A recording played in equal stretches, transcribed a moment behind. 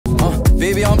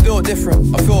Baby, I'm built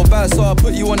different. I feel bad, so I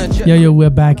put you on a jet.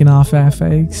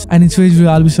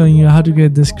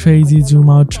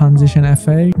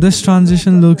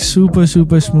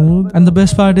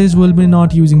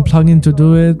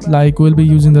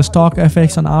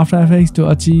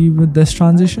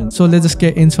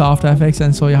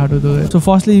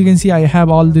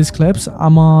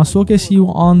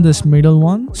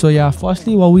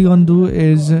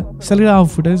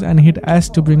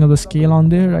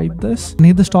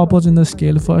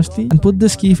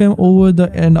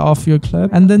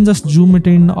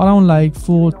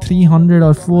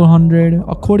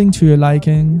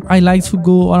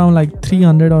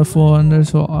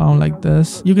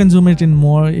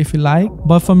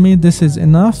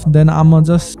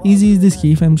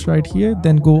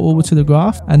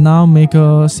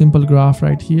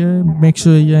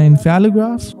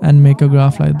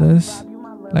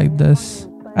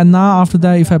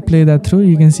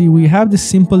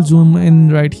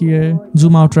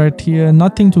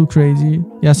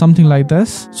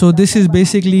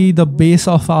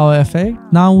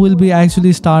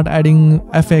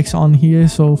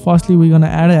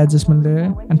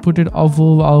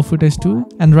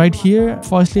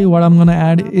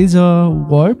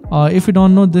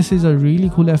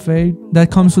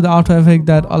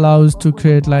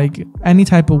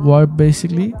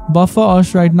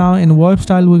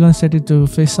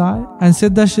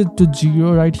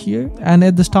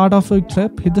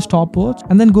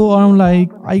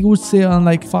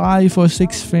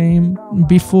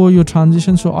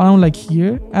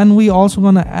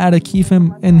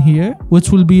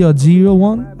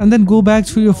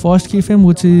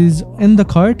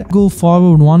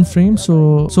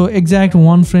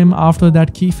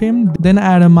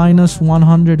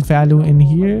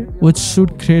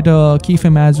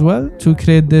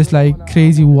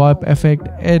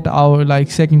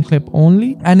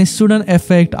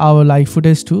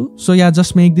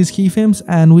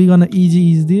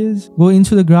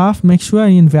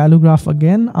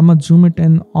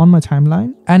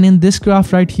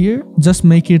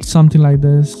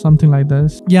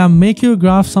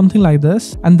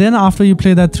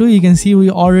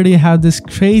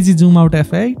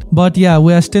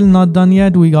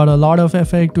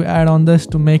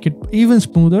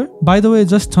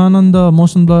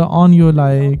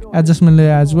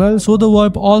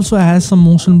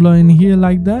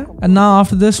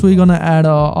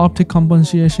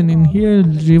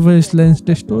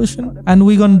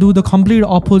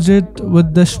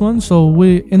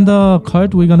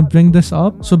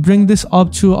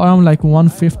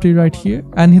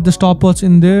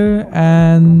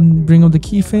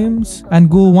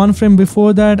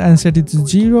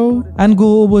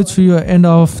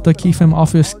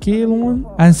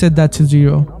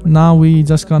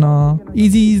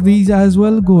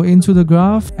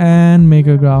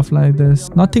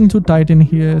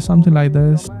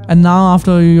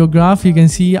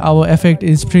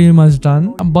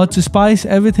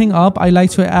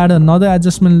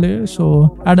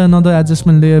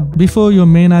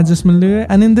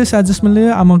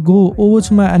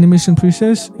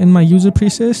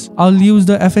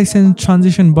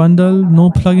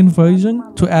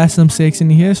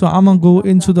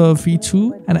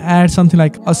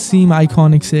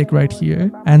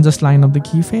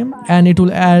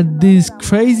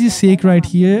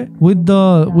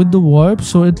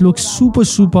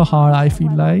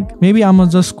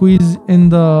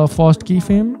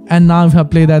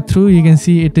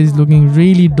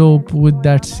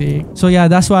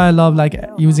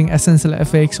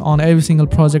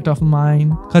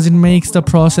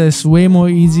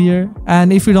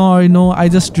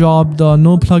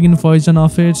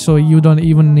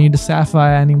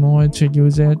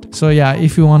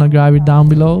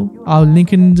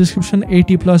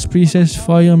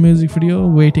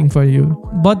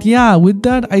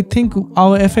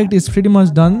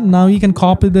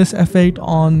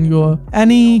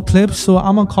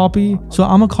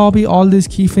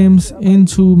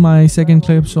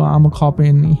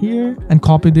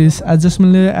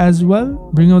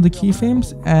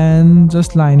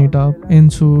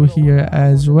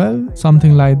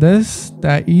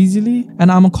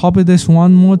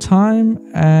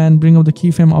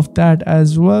 of that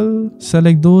as well.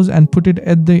 Select those and put it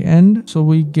at the end so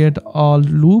we get a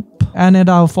loop. And at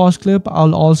our first clip,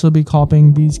 I'll also be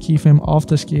copying these keyframe off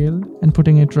the scale and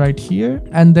putting it right here,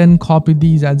 and then copy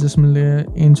these adjustment layer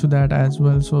into that as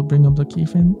well. So bring up the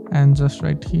keyframe and just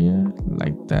right here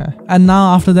like that. And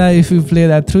now after that, if you play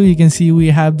that through, you can see we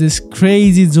have this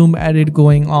crazy zoom edit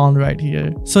going on right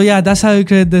here. So yeah, that's how you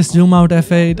create this zoom out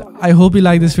effect. I hope you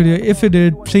like this video. If you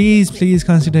did, please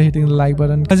consider hitting the like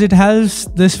button, because it helps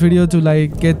this video to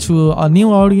like get to a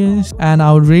new audience, and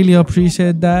I would really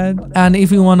appreciate that. And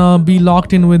if you wanna be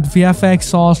locked in with VFX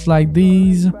source like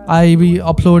these, I be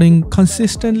uploading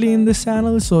consistently in this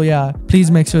channel, so yeah, please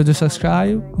make sure to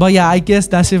subscribe. But yeah, I guess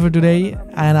that's it for today,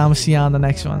 and I'll see you on the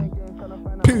next one.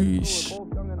 Peace.